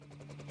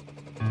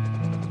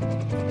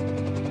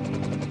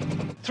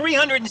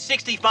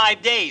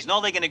365 days, and all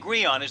they can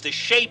agree on is the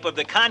shape of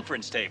the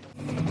conference table.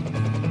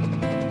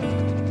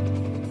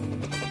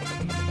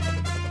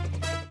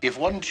 If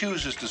one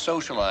chooses to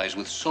socialize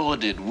with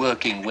sordid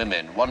working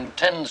women, one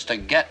tends to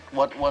get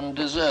what one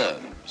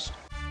deserves.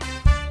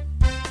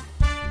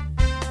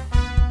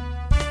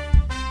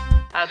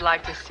 I'd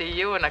like to see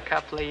you in a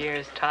couple of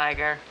years,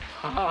 Tiger.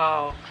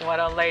 Oh,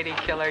 what a lady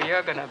killer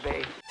you're gonna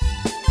be.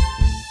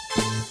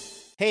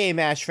 Hey,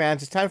 MASH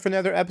fans, it's time for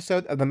another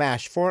episode of the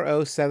MASH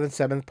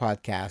 4077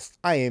 podcast.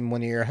 I am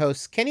one of your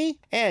hosts, Kenny,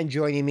 and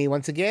joining me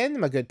once again,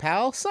 my good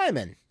pal,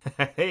 Simon.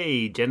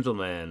 Hey,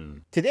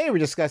 gentlemen. Today we're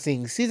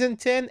discussing Season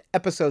 10,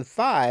 Episode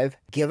 5,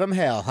 Give 'em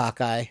Hell,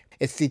 Hawkeye.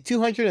 It's the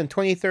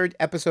 223rd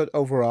episode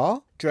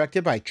overall,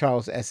 directed by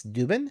Charles S.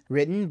 Dubin,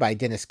 written by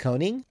Dennis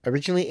Koning,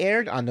 originally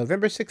aired on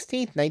November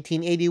 16th,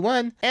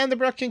 1981, and the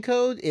production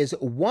code is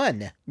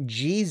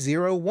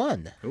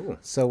 1G01. Ooh.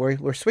 So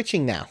we're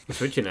switching now. We're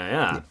switching now,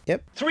 yeah.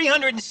 Yep.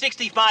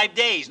 365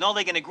 days, and all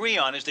they can agree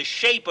on is the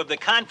shape of the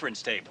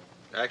conference table.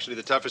 Actually,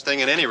 the toughest thing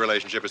in any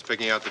relationship is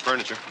picking out the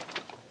furniture.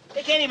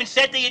 They can't even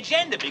set the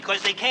agenda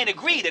because they can't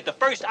agree that the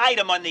first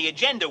item on the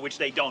agenda, which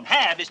they don't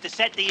have, is to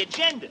set the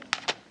agenda.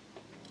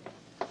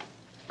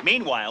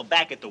 Meanwhile,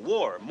 back at the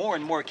war, more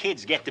and more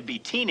kids get to be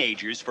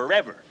teenagers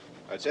forever.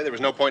 I'd say there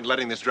was no point in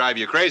letting this drive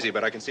you crazy,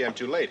 but I can see I'm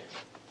too late.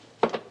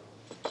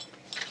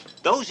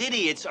 Those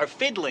idiots are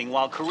fiddling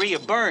while Korea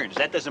burns.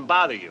 That doesn't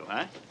bother you,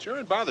 huh? Sure,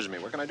 it bothers me.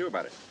 What can I do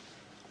about it?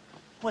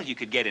 Well, you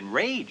could get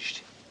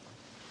enraged.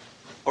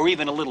 Or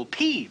even a little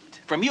peeved.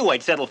 From you,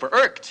 I'd settle for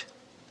irked.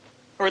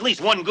 Or at least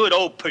one good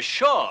old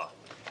pshaw.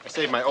 I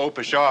save my old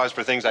pshaws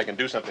for things I can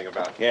do something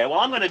about. Yeah,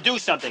 well, I'm going to do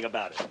something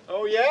about it.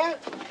 Oh, yeah?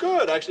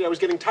 Good. Actually, I was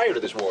getting tired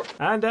of this war.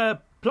 And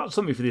plot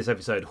summary for this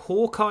episode.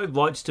 Hawkeye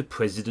writes to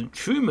President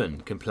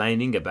Truman,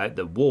 complaining about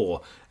the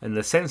war and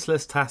the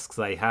senseless tasks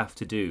they have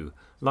to do,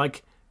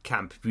 like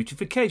camp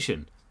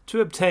beautification,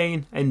 to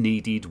obtain a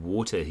needed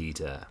water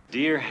heater.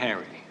 Dear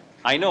Harry,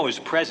 I know as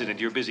president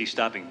you're busy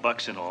stopping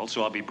bucks and all,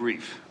 so I'll be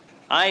brief.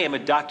 I am a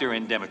doctor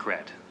and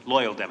Democrat,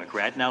 loyal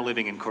Democrat, now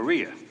living in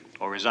Korea,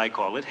 or as I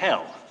call it,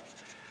 hell.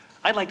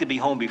 I'd like to be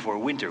home before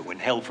winter when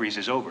hell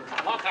freezes over.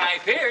 Hawkeye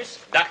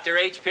Pierce, Dr.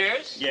 H.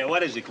 Pierce. Yeah,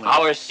 what is it, Clint?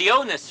 Our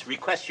Sionists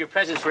request your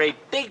presence for a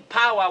big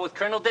powwow with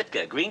Colonel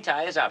Ditka. Green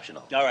tie is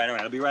optional. All right,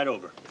 I'll be right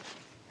over.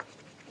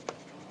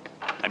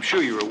 I'm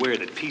sure you're aware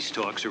that peace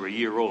talks are a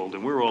year old,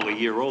 and we're all a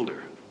year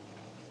older.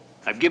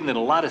 I've given it a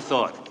lot of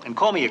thought, and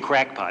call me a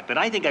crackpot, but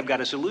I think I've got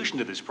a solution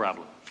to this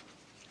problem.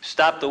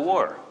 Stop the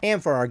war.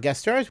 And for our guest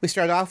stars, we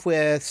start off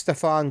with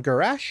Stefan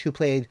Garash, who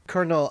played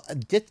Colonel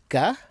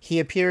Ditka. He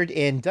appeared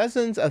in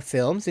dozens of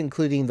films,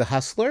 including The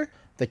Hustler,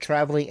 The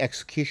Traveling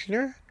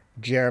Executioner,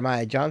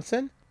 Jeremiah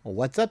Johnson,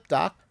 What's Up,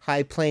 Doc,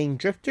 High Plane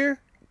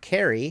Drifter,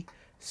 Carrie,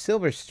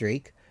 Silver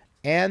Streak,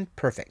 and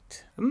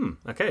Perfect.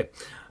 Okay.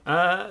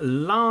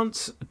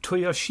 Lance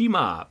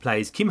Toyoshima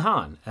plays Kim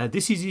Han.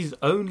 This is his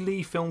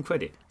only film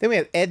credit. Then we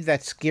have Ed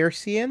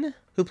Vatskersian,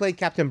 who played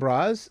Captain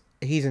Braz.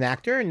 He's an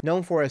actor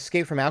known for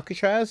Escape from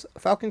Alcatraz,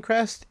 Falcon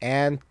Crest,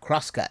 and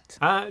Crosscut.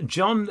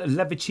 John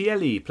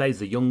Levichelli plays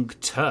the young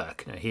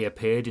Turk. He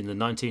appeared in the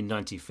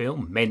 1990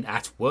 film Men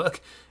at Work,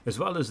 as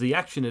well as the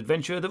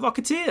action-adventure The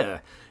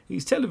Rocketeer.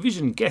 His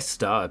television guest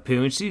star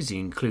appearances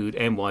include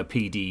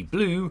NYPD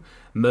Blue,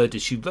 Murder,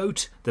 She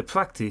Wrote, The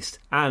Practice,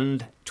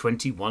 and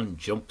 21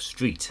 Jump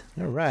Street.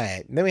 All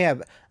right. Then we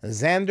have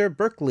Xander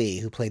Berkeley,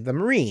 who played the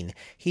Marine.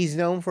 He's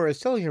known for his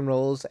television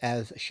roles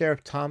as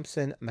Sheriff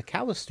Thompson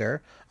McAllister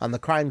on the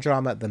crime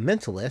drama The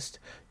Mentalist,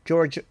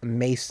 George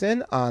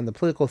Mason on the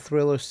political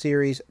thriller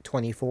series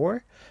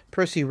 24,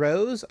 Percy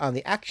Rose on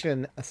the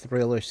action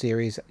thriller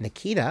series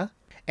Nikita,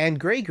 and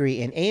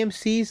Gregory in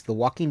AMC's The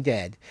Walking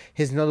Dead.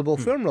 His notable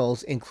film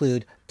roles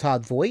include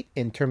Todd Voigt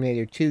in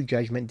Terminator 2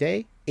 Judgment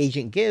Day,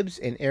 Agent Gibbs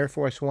in Air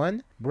Force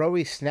One,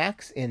 Broy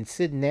Snacks in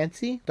Sid and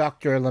Nancy,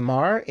 Dr.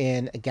 Lamar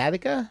in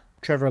Gattaca,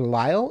 Trevor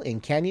Lyle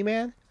in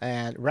Candyman,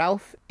 and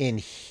Ralph in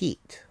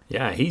Heat.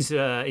 Yeah,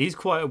 he's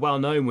quite well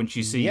known once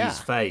you see his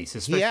face.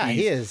 Especially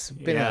he has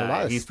been in a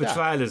lot of his stuff.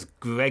 portrayal as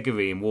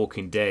Gregory in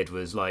Walking Dead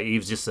was like, he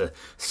was just a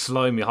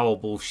slimy,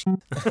 horrible shit.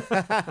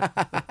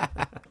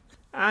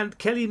 And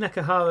Kelly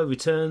Nakahara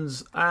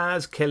returns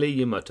as Kelly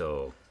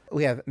Yamato.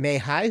 We have Mei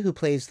Hai, who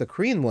plays the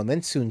Korean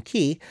woman, Soon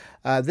Ki.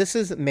 This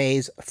is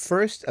Mei's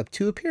first of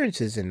 2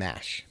 appearances in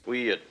MASH.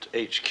 We at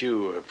HQ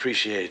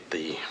appreciate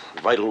the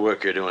vital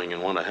work you're doing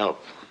and want to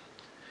help.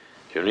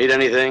 If you need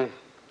anything,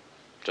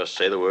 just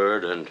say the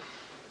word and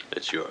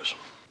it's yours.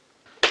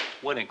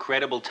 What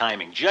incredible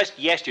timing. Just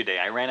yesterday,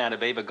 I ran out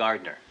of Ava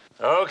Gardner.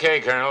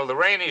 Okay, Colonel, the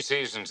rainy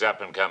season's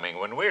up and coming.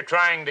 When we're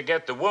trying to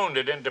get the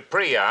wounded into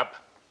pre-op,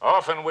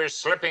 often we're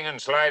slipping and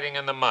sliding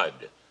in the mud.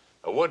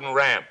 A wooden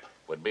ramp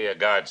would be a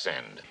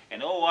godsend.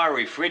 An OR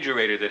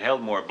refrigerator that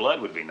held more blood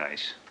would be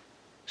nice.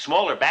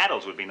 Smaller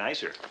battles would be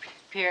nicer.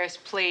 Pierce,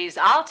 please,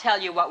 I'll tell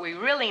you what we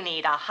really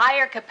need, a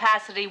higher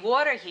capacity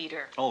water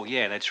heater. Oh,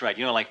 yeah, that's right.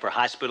 You know, like for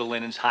hospital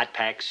linens, hot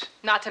packs.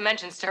 Not to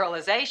mention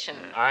sterilization.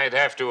 I'd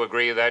have to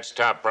agree that's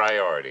top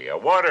priority. A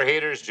water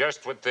heater's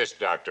just what this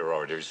doctor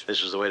orders.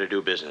 This is the way to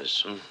do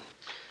business.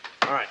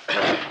 All right.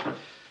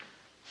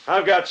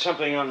 I've got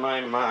something on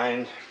my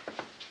mind.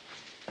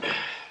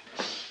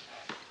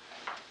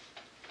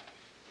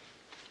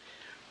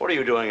 What are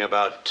you doing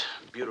about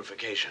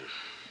beautification?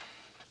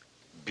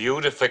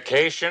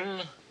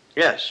 Beautification?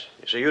 Yes.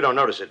 So you don't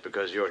notice it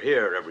because you're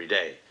here every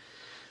day.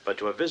 But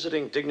to a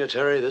visiting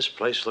dignitary, this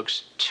place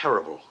looks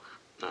terrible.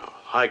 Now,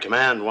 High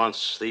Command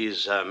wants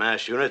these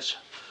MASH units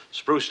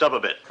spruced up a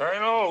bit.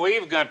 Colonel,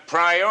 we've got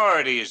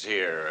priorities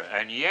here,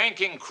 and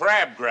yanking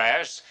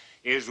crabgrass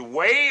is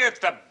way at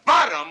the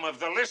bottom of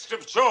the list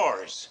of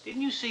chores.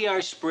 Didn't you see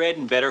our spread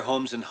in Better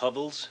Homes and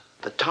Hovels?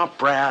 The top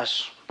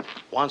brass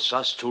wants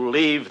us to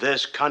leave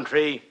this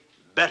country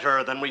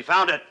better than we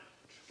found it.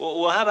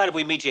 Well, how about if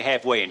we meet you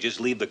halfway and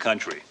just leave the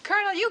country?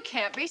 Colonel, you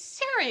can't be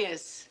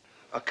serious.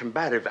 A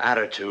combative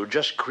attitude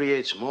just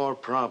creates more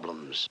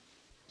problems.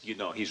 You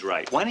know, he's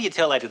right. Why don't you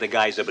tell that to the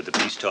guys up at the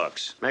peace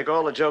talks? Make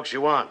all the jokes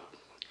you want.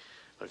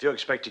 But if you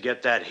expect to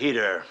get that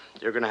heater,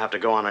 you're going to have to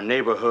go on a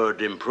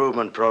neighborhood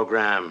improvement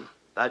program.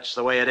 That's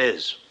the way it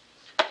is.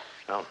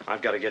 Well,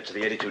 I've got to get to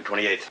the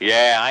 8228th.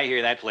 Yeah, I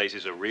hear that place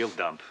is a real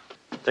dump.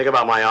 Think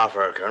about my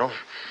offer, Colonel.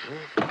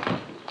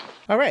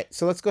 All right,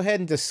 so let's go ahead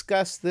and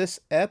discuss this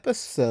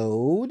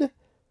episode.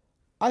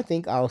 I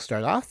think I'll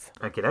start off.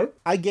 Okay.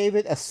 I gave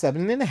it a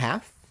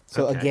 7.5.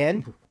 So Okay.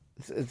 again,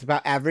 it's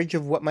about average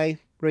of what my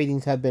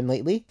ratings have been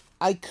lately.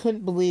 I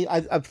couldn't believe.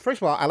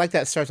 First of all, I like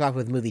that it starts off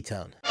with movie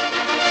tone.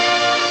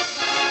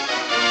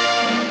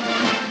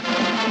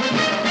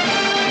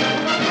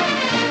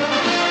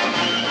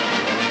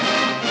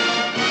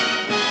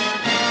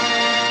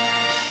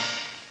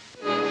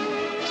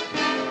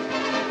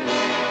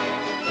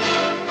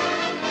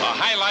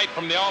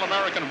 From the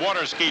All-American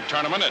Water Ski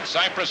Tournament at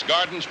Cypress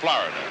Gardens,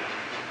 Florida.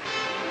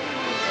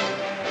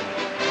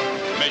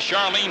 Miss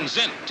Charlene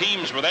Zint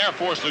teams with Air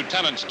Force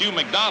Lieutenant Stu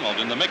McDonald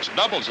in the mixed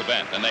doubles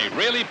event, and they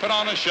really put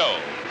on a show.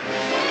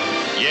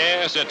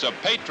 Yes, it's a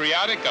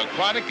patriotic,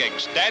 aquatic,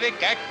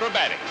 ecstatic,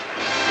 acrobatic.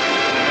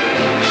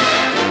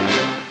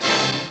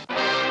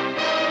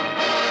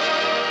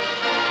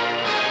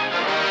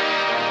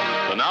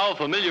 The now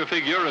familiar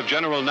figure of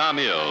General Nam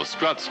Il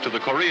struts to the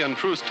Korean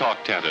truce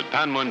talk tent at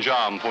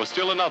Panmunjom for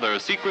still another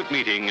secret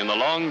meeting in the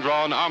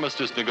long-drawn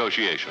armistice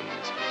negotiations.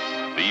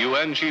 The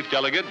UN Chief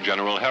Delegate,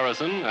 General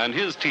Harrison, and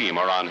his team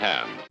are on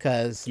hand.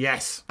 Because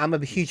yes, I'm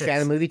a huge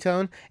fan of Movie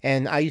Tone,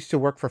 and I used to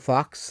work for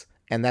Fox,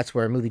 and that's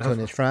where Movie Tone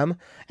is from.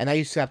 And I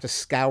used to have to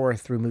scour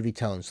through Movie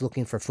Tones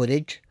looking for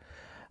footage.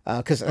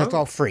 Because that's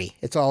all free.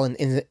 It's all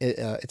in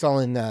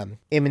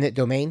eminent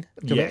domain.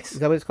 Yes. Is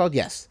that what it's called?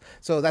 Yes.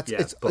 So that's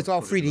Yeah, it's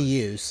all free to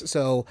use.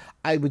 So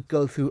I would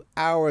go through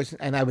hours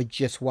and I would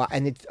just watch.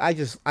 And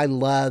I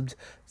loved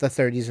the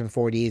 30s and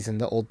 40s and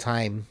the old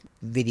time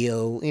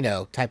video,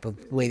 type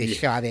of way they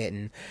shot it,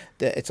 and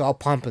it's all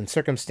pomp and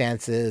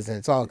circumstances, and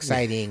it's all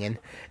exciting, and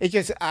it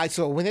just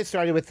so when it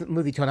started with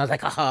Movie Tone, I was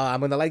like, I'm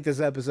gonna like this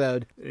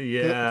episode.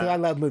 Yeah. Because I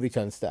love Movie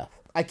Tone stuff.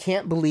 I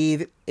can't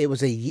believe it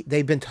was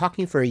they've been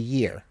talking for a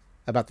year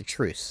about the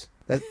truce.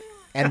 That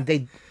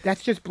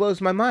just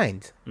blows my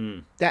mind.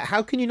 That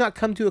how can you not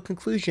come to a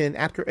conclusion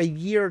after a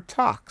year of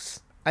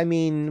talks? I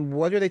mean,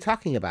 what are they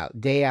talking about?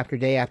 Day after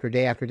day after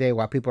day after day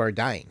while people are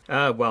dying.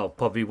 Well,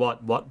 probably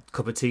what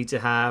cup of tea to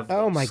have.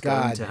 Oh what my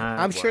scone God. to have,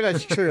 I'm sure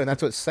that's true, and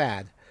that's what's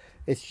sad.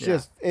 It's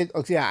just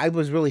I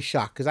was really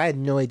shocked because I had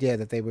no idea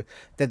that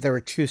there were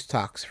truce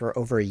talks for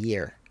over a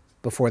year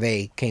before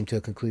they came to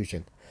a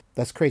conclusion.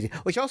 That's crazy.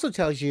 Which also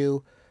tells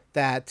you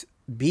that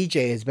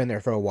BJ has been there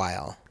for a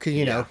while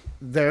because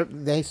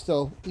they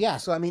still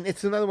So I mean,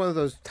 it's another one of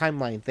those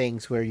timeline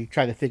things where you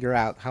try to figure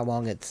out how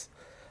long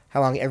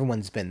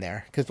everyone's been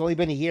there, because it's only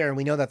been a year, and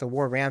we know that the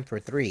war ran for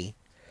 3.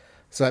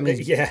 So that means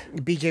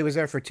BJ was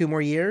there for 2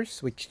 more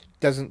years, which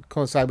doesn't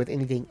coincide with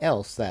anything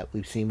else that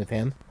we've seen with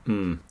him.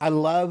 I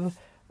love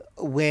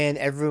when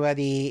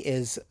everybody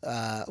is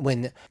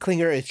when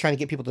Klinger is trying to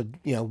get people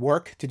to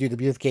work to do the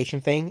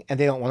beautification thing, and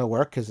they don't want to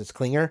work because it's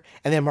Klinger,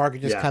 and then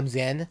Margaret just comes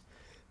in,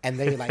 and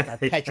they are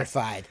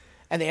petrified,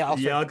 and they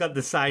also I got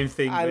the same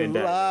thing.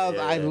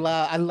 I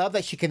love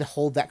that she can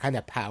hold that kind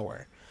of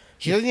power.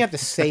 She doesn't have to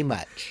say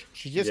much.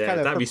 She just kind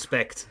of that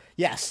respect.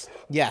 Yes,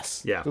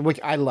 yeah, which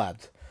I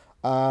loved.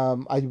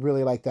 I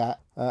really like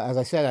that. As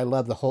I said, I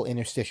love the whole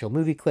interstitial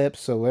movie clips.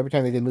 So every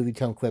time they did Movie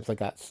Tone clips,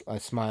 I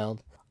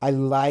smiled. I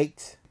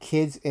liked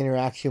Kid's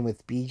interaction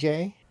with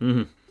BJ.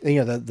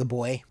 Mm-hmm. The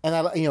boy,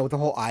 and with the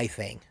whole eye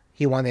thing.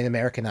 He wanted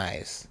American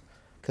eyes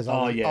because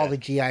all the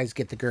GIs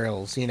get the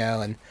girls,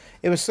 and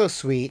it was so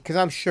sweet because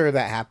I'm sure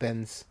that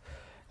happens.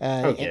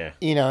 And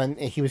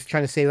he was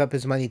trying to save up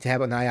his money to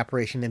have an eye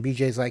operation, and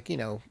BJ's like,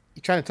 you're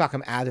trying to talk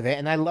him out of it.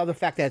 And I love the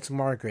fact that it's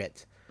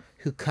Margaret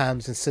who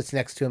comes and sits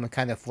next to him and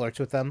kind of flirts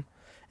with him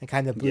and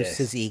kind of boosts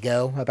his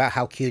ego about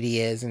how cute he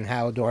is and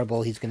how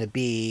adorable he's going to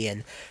be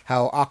and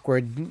how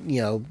awkward,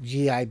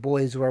 GI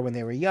boys were when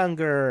they were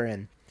younger.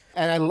 And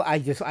I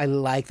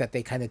like that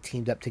they kind of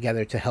teamed up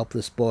together to help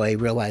this boy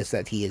realize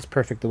that he is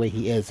perfect the way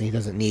he is and he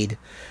doesn't need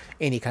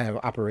any kind of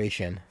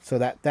operation. So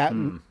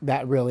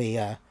that really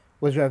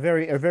was a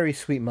very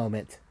sweet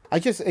moment.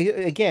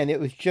 Again, it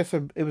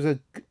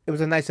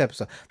was a nice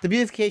episode. The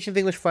beautification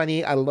thing was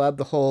funny. I love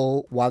the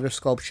whole water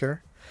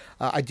sculpture.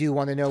 I do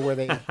want to know where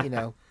they,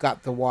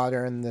 got the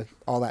water and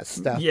all that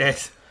stuff.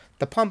 Yes.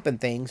 The pump and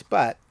things,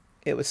 but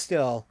it was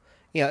still,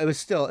 it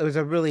was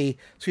a really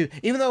sweet,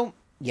 even though,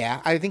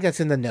 yeah, I think that's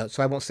in the notes,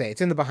 so I won't say it.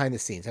 It's in the behind the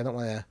scenes. I don't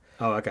want to.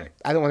 Oh, okay.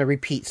 I don't want to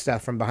repeat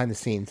stuff from behind the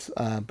scenes,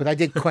 but I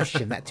did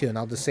question that too, and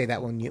I'll just say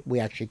that when we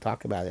actually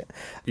talk about it.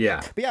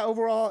 Yeah. But yeah,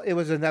 overall, it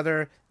was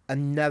another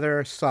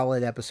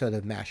solid episode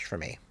of MASH for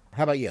me.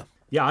 How about you?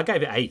 Yeah, I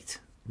gave it 8.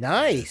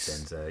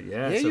 Nice.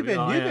 Yeah, you've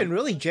been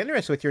really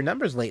generous with your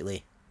numbers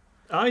lately.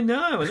 I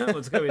know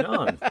what's going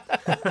on.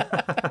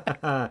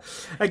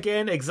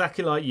 Again,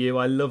 exactly like you,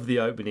 I love the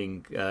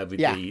opening with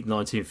the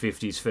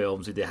 1950s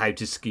films with the how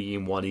to ski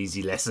in one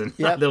easy lesson.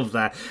 Yep. I love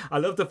that. I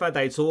love the fact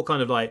that it's all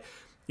kind of like,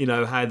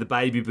 how the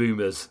baby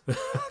boomers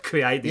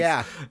create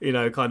this,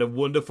 kind of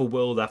wonderful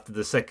world after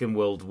the Second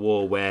World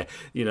War where,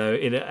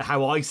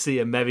 how I see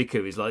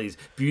America is like these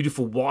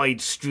beautiful wide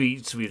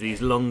streets with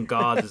these long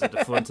gardens at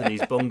the front and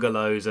these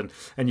bungalows and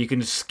you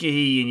can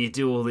ski and you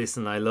do all this,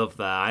 and I love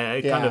that.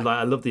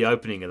 I love the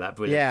opening of that.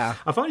 Brilliant. Yeah.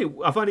 I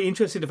find it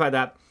interesting the fact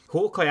that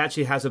Hawkeye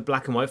actually has a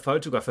black and white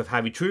photograph of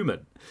Harry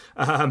Truman,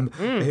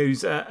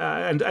 who's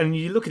and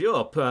you look it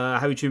up.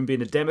 Harry Truman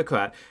being a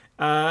Democrat,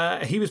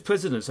 he was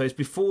president, so it's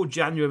before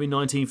January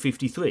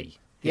 1953.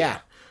 Yeah.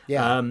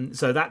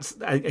 So that's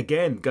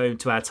again going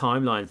to our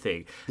timeline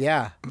thing.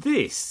 Yeah.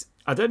 This,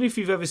 I don't know if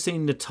you've ever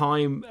seen the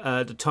time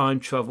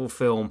travel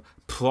film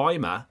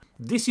Primer.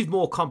 This is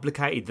more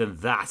complicated than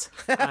that,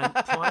 and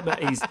Primer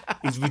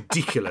is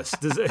ridiculous.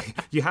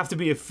 You have to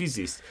be a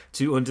physicist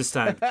to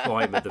understand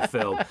Primer, the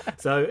film.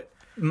 So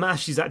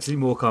MASH is actually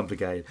more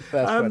complicated.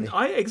 That's funny.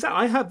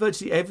 I have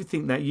virtually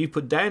everything that you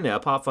put down there,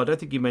 apart from I don't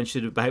think you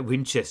mentioned about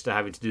Winchester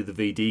having to do the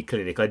VD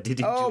clinic. I did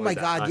enjoy that. Oh my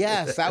God,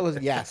 yes, that was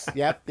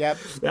Yep.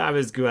 That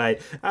was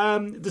great.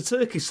 The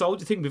Turkish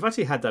soldier thing, we've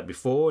actually had that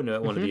before in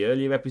one of the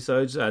earlier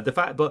episodes.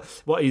 But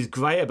what is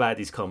great about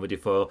this comedy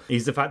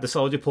is the fact the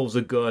soldier pulls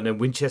a gun and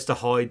Winchester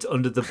hides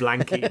under the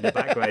blanket in the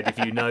background. If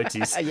you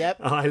notice,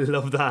 I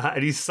love that,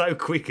 and he's so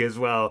quick as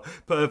well.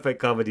 Perfect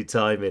comedy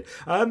timing.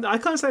 I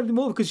can't say anything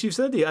more because you've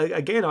said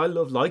it. Again, I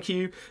love, like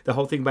you, the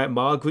whole thing about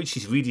Margaret. She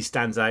really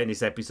stands out in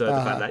this episode.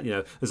 The fact that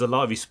there's a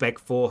lot of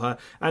respect for her,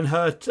 and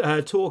her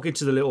talking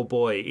to the little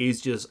boy is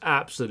just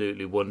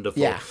absolutely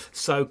wonderful. Yeah.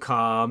 So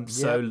calm,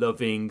 so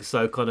loving,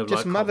 so kind of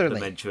just like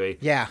complimentary.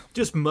 Yeah,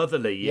 just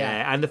motherly.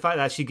 Yeah, and the fact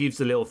that she gives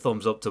the little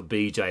thumbs up to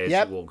BJ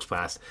as she walks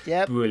past.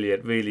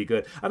 Brilliant, really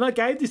good. And I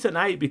gave this an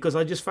 8 because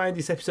I just found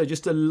this episode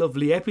just a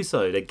lovely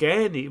episode.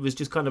 Again, it was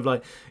just kind of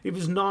like, it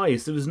was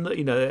nice. There was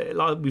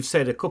like we've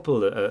said a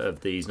couple of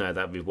these now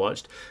that we've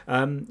watched.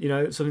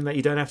 Something that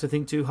you don't have to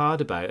think too hard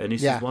about, and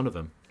this is one of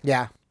them.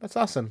 Yeah, that's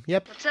awesome.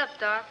 Yep. What's up,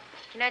 Doc?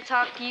 Can I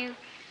talk to you?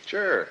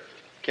 Sure.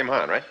 Kim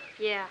Hahn, right?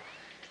 Yeah.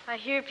 I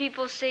hear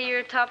people say you're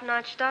a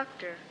top-notch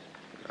doctor.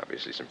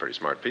 Obviously some pretty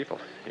smart people.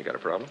 You got a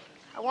problem?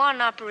 I want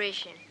an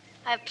operation.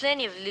 I have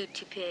plenty of loot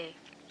to pay.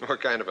 What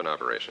kind of an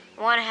operation?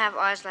 I want to have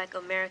eyes like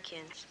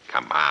Americans.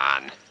 Come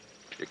on.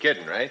 You're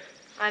kidding, right?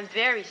 I'm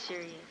very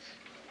serious.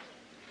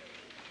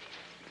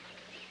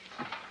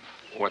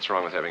 What's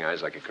wrong with having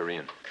eyes like a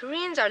Korean?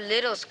 Koreans are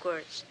little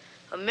squirts.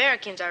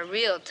 Americans are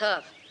real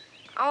tough.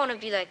 I want to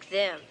be like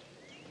them.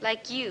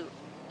 Like you.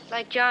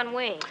 Like John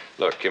Wayne.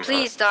 Look, Kim.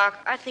 Please, Doc,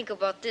 I think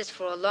about this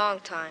for a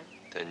long time.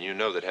 Then you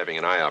know that having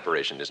an eye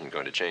operation isn't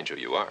going to change who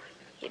you are.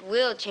 It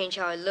will change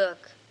how I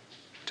look.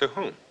 To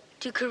whom?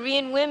 To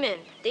Korean women.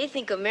 They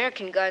think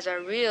American guys are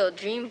real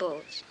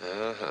dreamboats.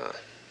 Uh-huh.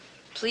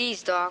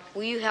 Please, Doc,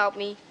 will you help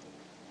me?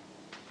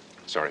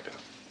 Sorry, Bill.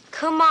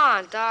 Come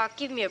on, Doc,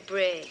 give me a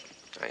break.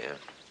 I am.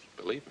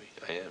 Believe me,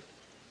 I am.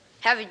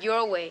 Have it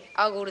your way.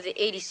 I'll go to the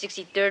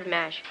 8063rd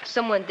MASH.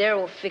 Someone there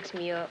will fix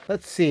me up.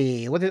 Let's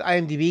see. What did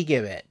IMDb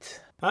give it?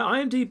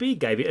 IMDb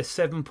gave it a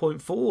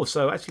 7.4,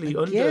 so actually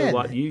under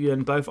what you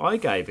and both I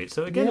gave it.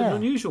 So again, an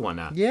unusual one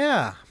now.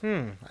 Yeah.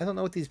 I don't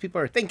know what these people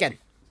are thinking.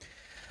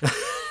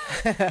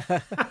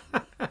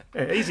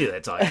 Easy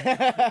that time.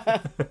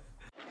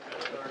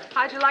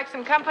 How'd you like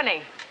some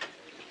company?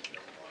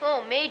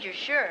 Oh, Major,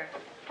 sure.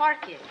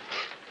 Park it.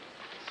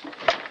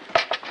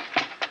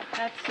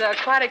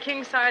 That's quite a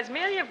king-size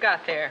meal you've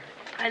got there.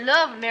 I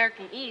love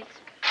American eats.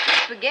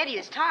 Spaghetti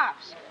is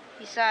tops.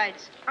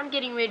 Besides, I'm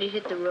getting ready to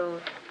hit the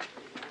road.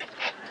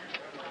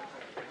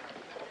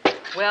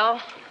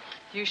 Well,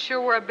 you sure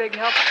were a big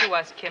help to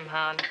us, Kim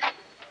Hahn.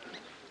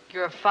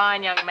 You're a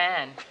fine young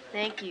man.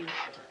 Thank you.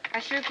 I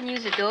sure can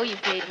use the dough you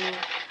paid me.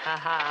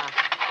 Ha-ha.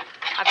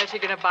 I bet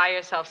you're gonna buy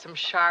yourself some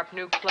sharp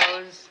new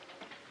clothes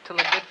to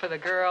look good for the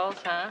girls,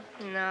 huh?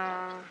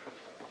 No.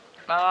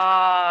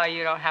 Oh,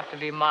 you don't have to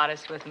be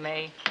modest with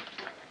me.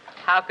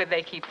 How could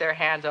they keep their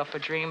hands off a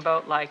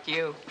dreamboat like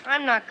you?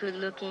 I'm not good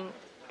looking.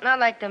 Not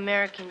like the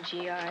American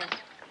GIs.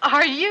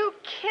 Are you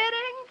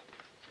kidding?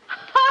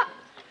 Ha!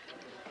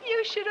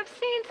 You should have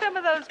seen some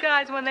of those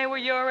guys when they were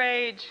your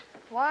age.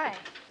 Why?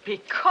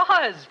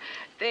 Because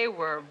they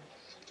were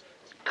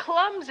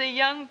clumsy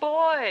young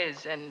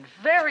boys and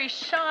very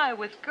shy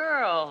with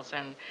girls.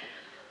 And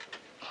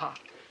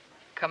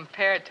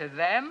compared to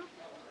them,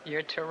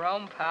 you're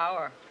Tyrone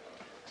Power.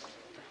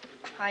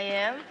 I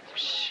am?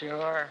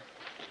 Sure.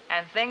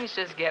 And things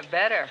just get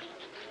better.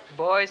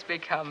 Boys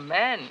become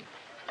men.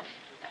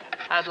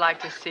 I'd like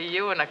to see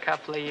you in a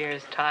couple of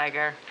years,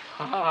 Tiger.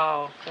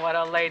 Oh, what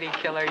a lady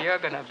killer you're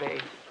gonna be.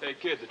 Hey,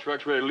 kid, the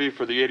truck's ready to leave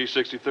for the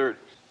 8063rd.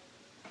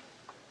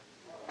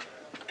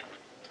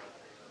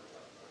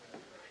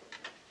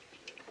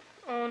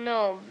 Oh,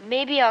 no.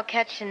 Maybe I'll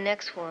catch the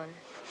next one.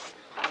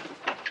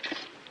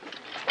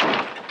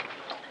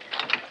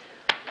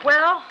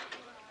 Well,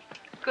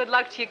 good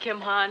luck to you, Kim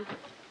Han.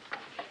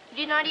 You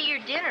did not eat your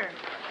dinner.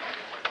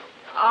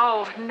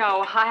 Oh,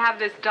 no, I have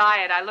this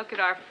diet. I look at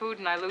our food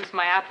and I lose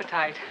my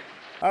appetite.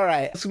 All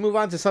right, let's move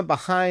on to some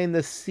behind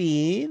the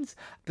scenes.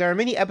 There are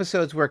many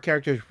episodes where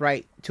characters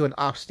write to an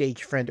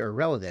offstage friend or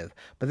relative,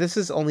 but this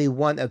is only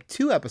one of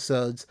 2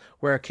 episodes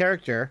where a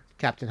character,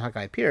 Captain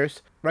Hawkeye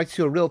Pierce, writes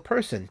to a real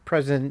person,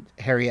 President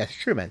Harry S.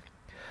 Truman.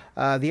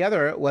 The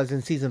other was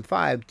in Season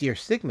 5, Dear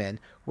Sigmund,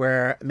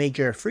 where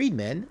Major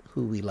Friedman,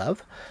 who we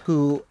love,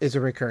 who is a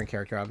recurring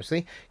character,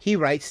 obviously, he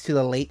writes to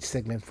the late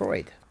Sigmund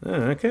Freud. Oh,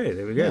 okay,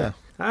 there we go. Yeah.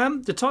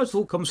 The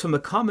title comes from a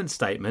common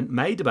statement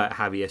made about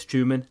Harry S.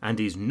 Truman and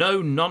his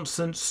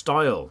no-nonsense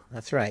style.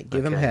 That's right.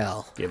 Give him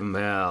hell. Give him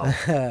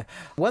hell.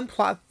 One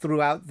plot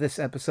throughout this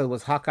episode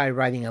was Hawkeye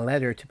writing a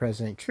letter to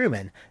President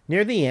Truman.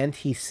 Near the end,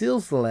 he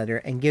seals the letter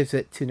and gives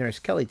it to Nurse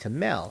Kelly to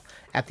mail.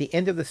 At the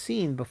end of the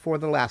scene, before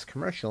the last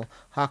commercial,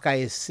 Hawkeye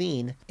is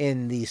seen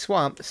in the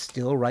swamp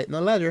still writing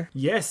the letter.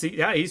 Yes,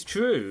 that is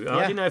true.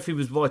 I didn't know if he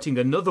was writing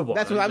another one.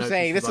 That's what I'm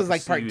saying. This is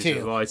like part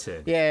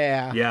 2.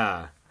 Yeah.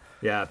 Yeah.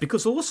 Yeah,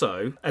 because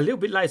also, a little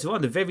bit later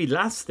on, the very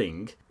last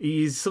thing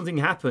is something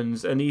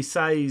happens and he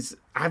says,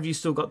 have you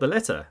still got the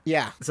letter?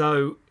 Yeah.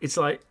 So it's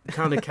like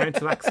kind of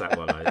counteracts that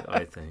one,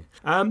 I think.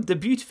 The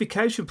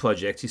beautification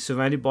project is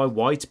surrounded by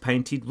white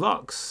painted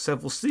rocks.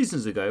 Several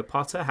seasons ago,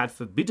 Potter had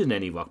forbidden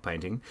any rock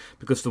painting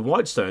because the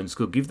white stones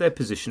could give their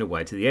position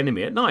away to the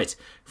enemy at night.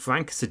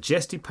 Frank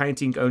suggested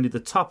painting only the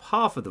top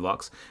half of the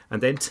rocks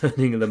and then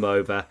turning them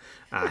over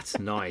at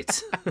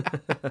night.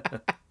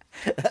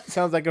 That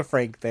sounds like a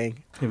Frank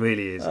thing. It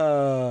really is.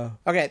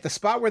 Okay, the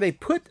spot where they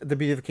put the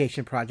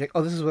beautification project.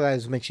 Oh, this is what I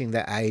was mentioning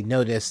that I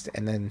noticed,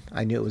 and then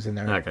I knew it was in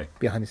there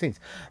behind the scenes.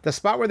 The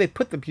spot where they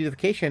put the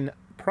beautification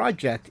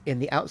project in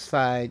the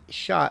outside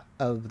shot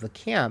of the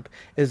camp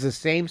is the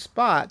same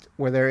spot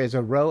where there is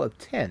a row of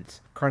tents.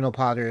 Colonel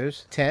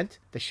Potter's tent,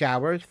 the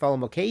showers, Fellow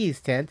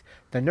Mulcahy's tent,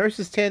 the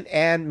nurse's tent,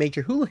 and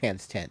Major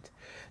Houlihan's tent.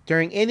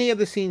 During any of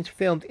the scenes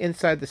filmed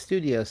inside the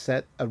studio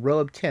set, a row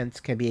of tents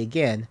can be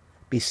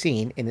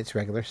seen in its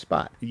regular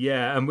spot.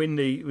 Yeah, and when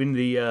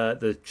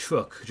the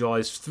truck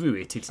drives through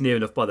it, it's near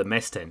enough by the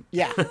mess tent.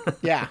 Yeah.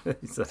 Yep.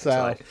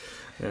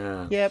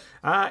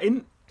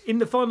 In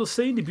the final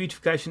scene, the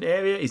beautification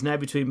area is now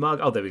between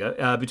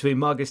between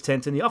Margaret's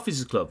tent and the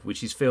Officers Club,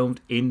 which is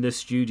filmed in the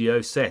studio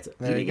set.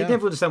 You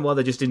never understand why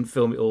they just didn't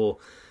film it all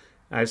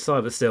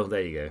outside, but still,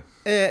 there you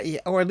go.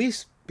 Or at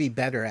least be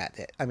better at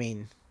it. I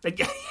mean...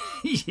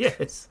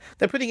 Yes.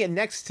 They're putting it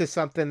next to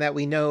something that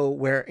we know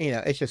where,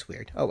 it's just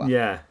weird. Oh, well.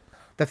 Yeah.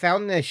 The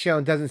fountain as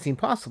shown doesn't seem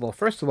possible.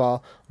 First of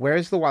all, where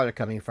is the water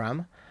coming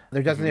from?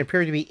 There doesn't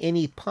appear to be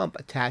any pump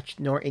attached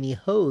nor any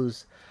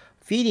hose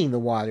feeding the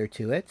water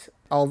to it.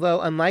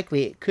 Although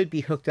unlikely, it could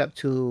be hooked up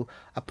to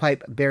a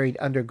pipe buried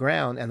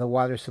underground and the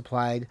water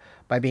supplied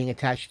by being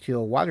attached to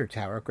a water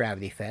tower,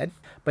 gravity fed.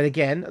 But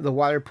again, the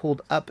water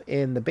pulled up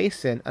in the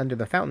basin under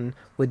the fountain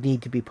would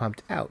need to be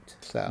pumped out.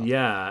 So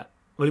yeah.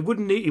 Well, it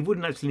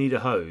wouldn't actually need a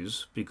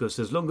hose because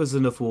as long as there's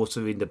enough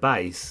water in the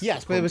base.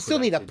 Yes, but it would still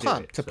need a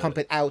pump to pump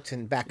it out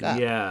and back up.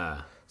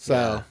 Yeah.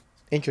 So,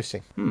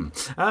 interesting.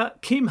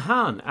 Kim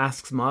Han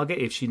asks Margaret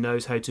if she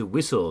knows how to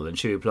whistle, and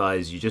she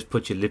replies, "You just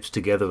put your lips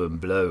together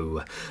and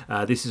blow."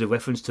 This is a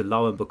reference to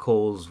Lauren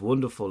Bacall's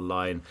wonderful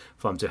line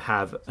from To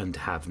Have and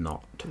Have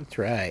Not. That's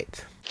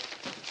right.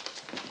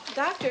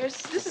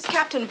 Doctors, this is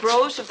Captain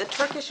Broge of the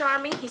Turkish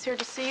Army. He's here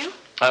to see you.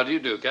 How do you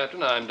do,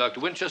 Captain? I'm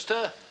Dr.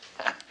 Winchester.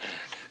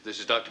 This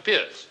is Dr.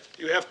 Pierce.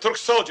 You have Turk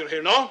soldier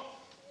here, no?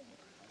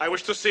 I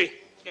wish to see.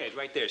 Yeah, he's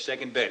right there,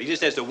 second bed. He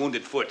just has the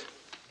wounded foot.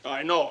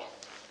 I know.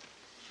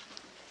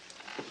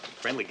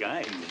 Friendly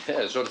guy.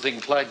 Yeah, the sort of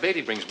thing Clyde Beatty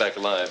brings back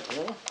alive.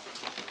 Huh?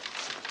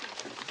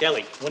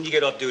 Kelly, when do you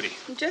get off duty?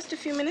 In just a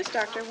few minutes,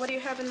 Doctor. What do you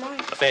have in mind?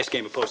 A fast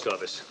game of post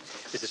office.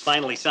 This is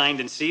finally signed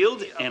and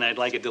sealed, and I'd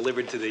like it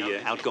delivered to the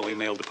outgoing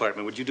mail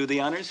department. Would you do the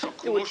honors?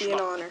 It would be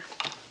an honor.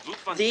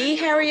 The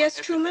Harry S.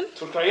 Truman?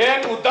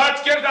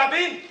 Hey!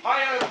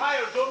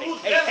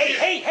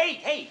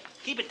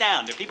 Keep it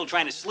down. There are people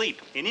trying to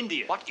sleep in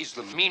India. What is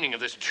the meaning of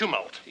this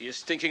tumult? He is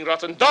stinking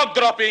rotten dog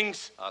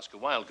droppings. Oscar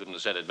Wilde couldn't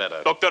have said it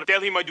better. Doctor, tell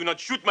him I do not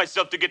shoot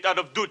myself to get out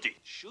of duty.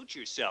 Shoot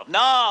yourself?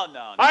 No.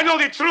 I know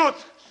the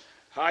truth.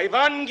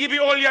 Ivan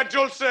Gibiolia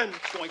Jolson.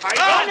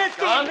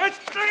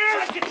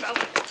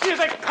 He is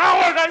a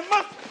coward. I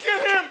must kill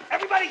him.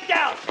 Everybody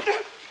down.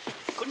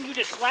 Couldn't you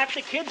just slap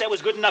the kid? That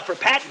was good enough for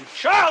Patton.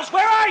 Charles,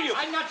 where are you?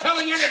 I'm not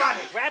telling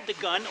anybody. Grab the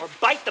gun or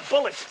bite the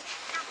bullet.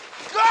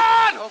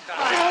 God! Oh, God.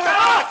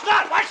 Oh,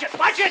 God, watch it,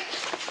 watch it!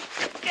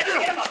 Get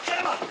him up, get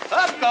him up!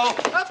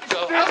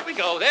 Up we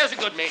go. There's a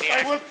good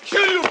maniac. I will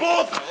kill you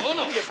both. Oh,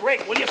 no. Give me a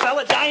break, will you,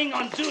 fella? Dying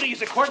on duty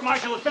is a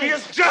court-martial offense. He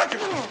is dead.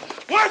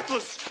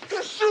 Worthless.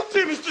 To shoot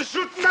him is to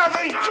shoot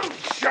nothing.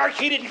 Shark,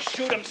 he didn't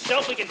shoot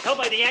himself. We can tell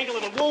by the angle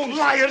of the wound.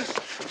 Liars.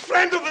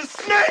 Friend of the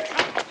snake.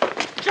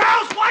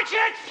 Charles, watch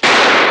it!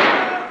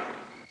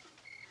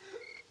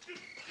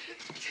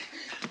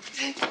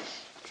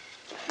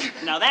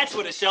 Now that's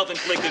what a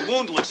self-inflicted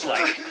wound looks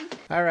like.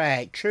 All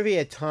right,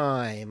 trivia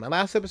time.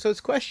 Last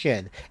episode's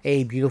question.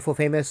 A beautiful,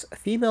 famous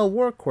female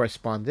war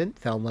correspondent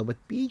fell in love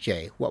with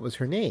BJ. What was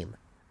her name?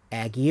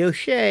 Aggie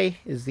O'Shea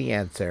is the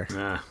answer.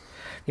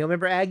 You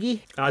remember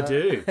Aggie? I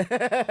do.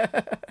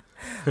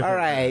 All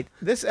right,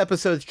 this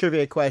episode's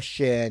trivia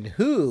question.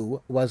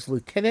 Who was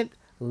Lieutenant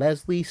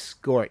Leslie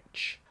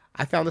Scorch?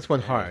 I found this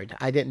one hard.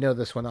 I didn't know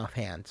this one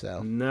offhand,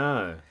 so.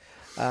 No.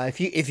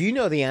 If you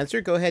know the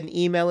answer, go ahead and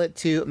email it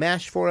to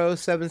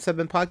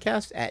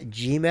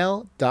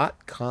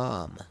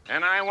mash4077podcast@gmail.com.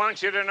 And I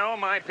want you to know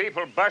my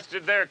people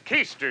busted their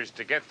keisters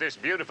to get this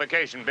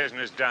beautification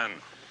business done.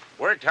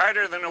 Worked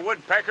harder than a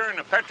woodpecker in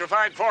a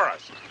petrified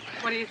forest.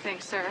 What do you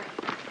think, sir?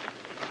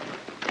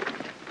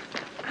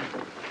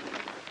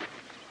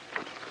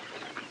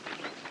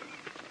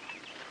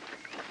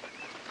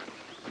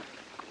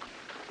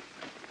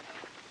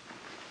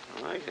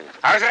 I like it.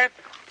 How's that?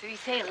 Did he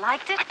say he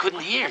liked it? I couldn't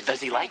hear. Does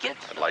he like it?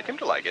 I'd like him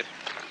to like it.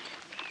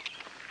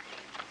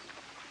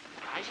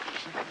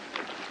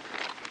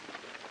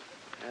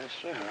 Yes,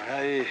 sir.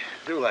 I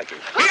do like it.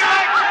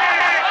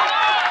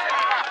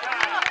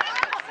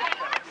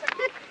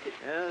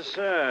 Yes,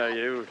 sir.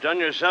 You've done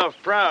yourself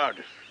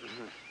proud.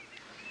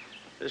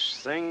 This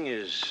thing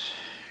is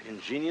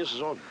ingenious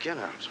as all get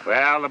out.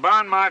 Well, the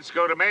bon mots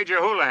go to Major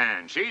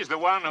Houlihan. She's the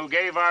one who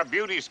gave our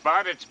beauty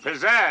spot its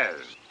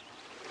pizzazz.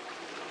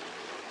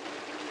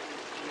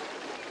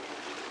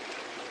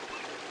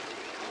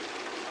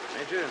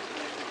 Major, this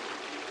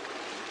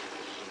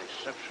is an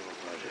exceptional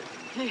project.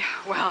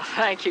 Yeah, well,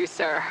 thank you,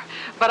 sir.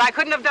 But I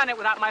couldn't have done it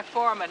without my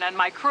foreman and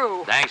my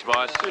crew. Thanks,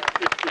 boss.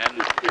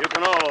 And you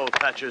can all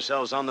pat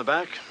yourselves on the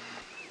back,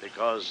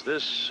 because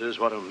this is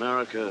what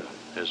America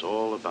is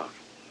all about.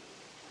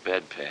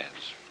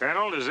 Bedpans.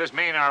 Colonel, does this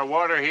mean our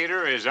water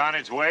heater is on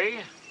its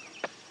way?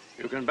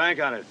 You can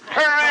bank on it.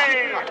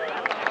 Hooray!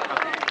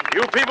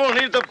 You people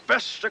need the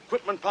best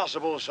equipment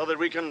possible so that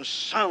we can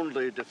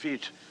soundly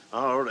defeat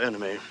our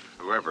enemy.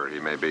 Whoever he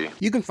may be.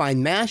 You can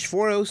find MASH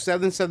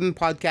 4077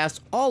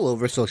 Podcast all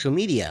over social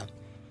media.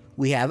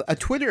 We have a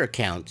Twitter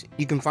account.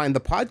 You can find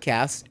the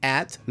podcast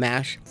at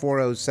MASH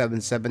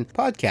 4077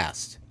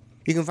 Podcast.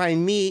 You can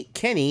find me,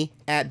 Kenny,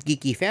 at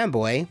Geeky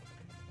Fanboy.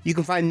 You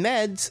can find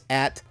Meds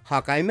at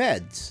Hawkeye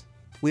Meds.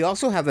 We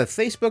also have a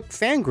Facebook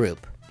fan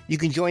group. You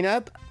can join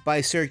up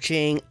by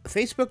searching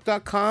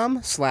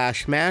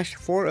facebook.com/MASH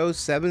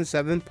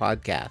 4077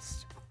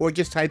 Podcast. Or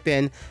just type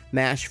in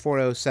MASH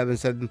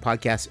 4077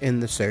 Podcast in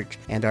the search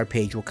and our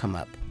page will come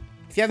up.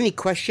 If you have any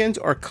questions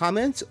or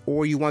comments,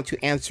 or you want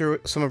to answer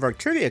some of our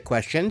trivia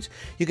questions,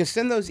 you can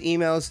send those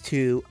emails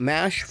to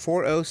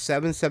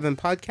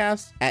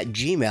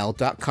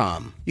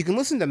mash4077podcast@gmail.com. You can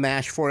listen to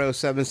MASH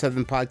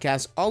 4077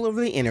 Podcast all over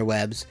the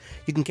interwebs.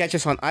 You can catch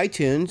us on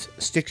iTunes,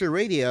 Stitcher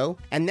Radio,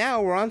 and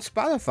now we're on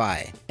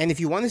Spotify. And if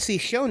you want to see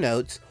show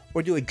notes,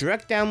 or do a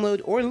direct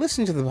download or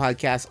listen to the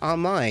podcast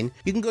online,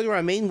 you can go to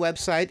our main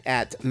website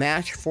at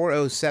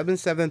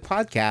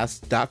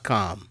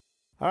mash4077podcast.com.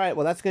 All right,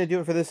 well, that's going to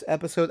do it for this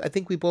episode. I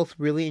think we both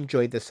really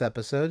enjoyed this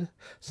episode.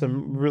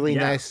 Some really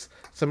nice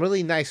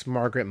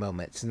Margaret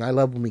moments, and I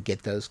love when we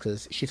get those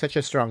because she's such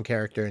a strong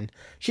character, and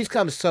she's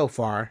come so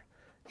far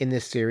in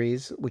this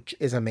series, which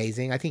is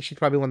amazing. I think she's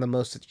probably one of the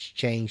most that's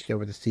changed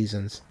over the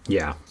seasons.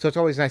 Yeah. So it's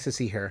always nice to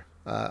see her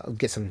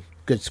get some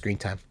good screen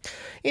time.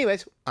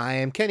 Anyways, I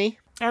am Kenny.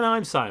 And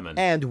I'm Simon.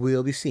 And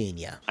we'll be seeing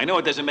ya. I know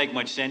it doesn't make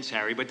much sense,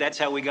 Harry, but that's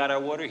how we got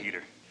our water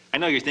heater. I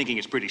know you're thinking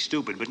it's pretty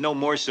stupid, but no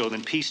more so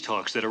than peace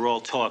talks that are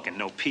all talk and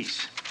no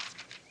peace.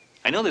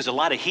 I know there's a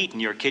lot of heat in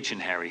your kitchen,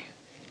 Harry,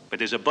 but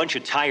there's a bunch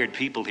of tired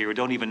people here who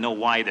don't even know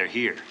why they're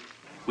here.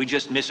 We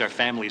just miss our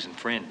families and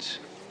friends.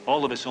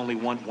 All of us only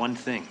want one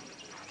thing: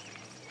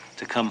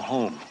 to come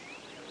home.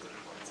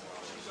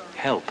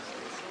 Help.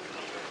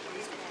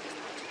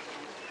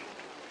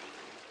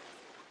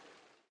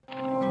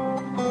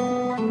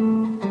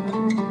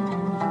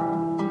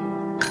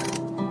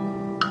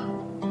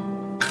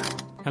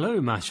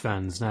 Hello, MASH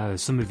fans. Now,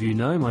 as some of you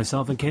know,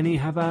 myself and Kenny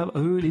have our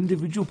own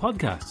individual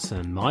podcasts,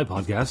 and my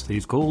podcast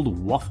is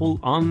called Waffle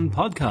On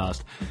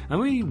Podcast, and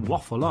we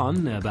waffle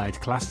on about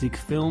classic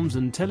films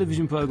and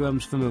television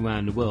programs from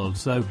around the world.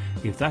 So,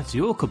 if that's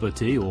your cup of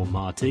tea or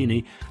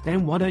martini,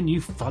 then why don't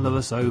you follow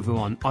us over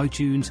on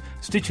iTunes,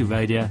 Stitcher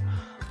Radio,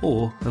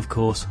 or, of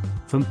course,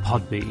 from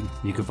Podbean.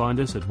 You can find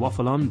us at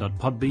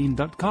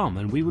waffleon.podbean.com,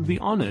 and we would be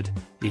honoured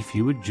if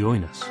you would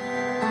join us.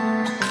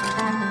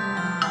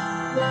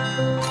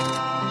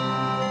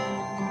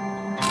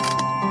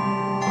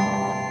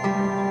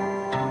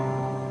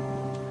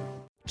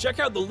 Check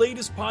out the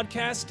latest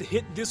podcast to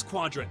hit this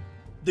quadrant,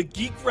 the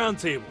Geek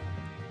Roundtable.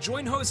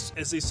 Join hosts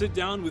as they sit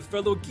down with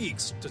fellow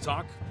geeks to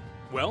talk,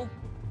 well,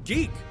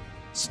 geek.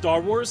 Star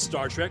Wars,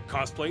 Star Trek,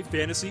 cosplay,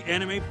 fantasy,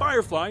 anime,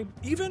 Firefly,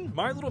 even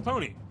My Little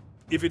Pony.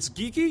 If it's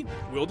geeky,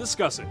 we'll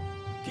discuss it.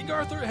 King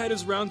Arthur had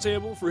his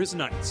roundtable for his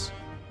knights.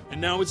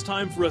 And now it's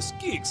time for us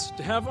geeks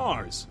to have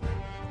ours.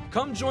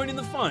 Come join in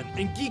the fun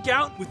and geek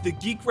out with the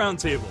Geek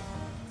Roundtable.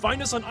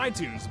 Find us on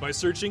iTunes by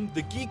searching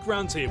The Geek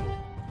Roundtable.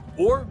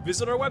 Or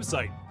visit our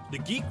website,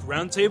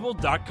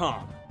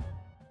 thegeekroundtable.com.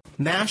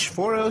 MASH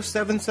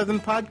 4077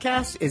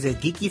 Podcast is a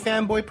Geeky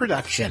Fanboy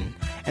production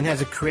and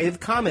has a Creative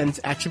Commons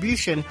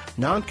Attribution,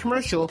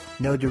 Non-Commercial,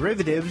 No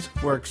Derivatives,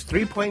 Works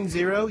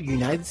 3.0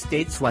 United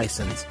States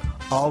license.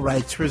 All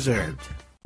rights reserved.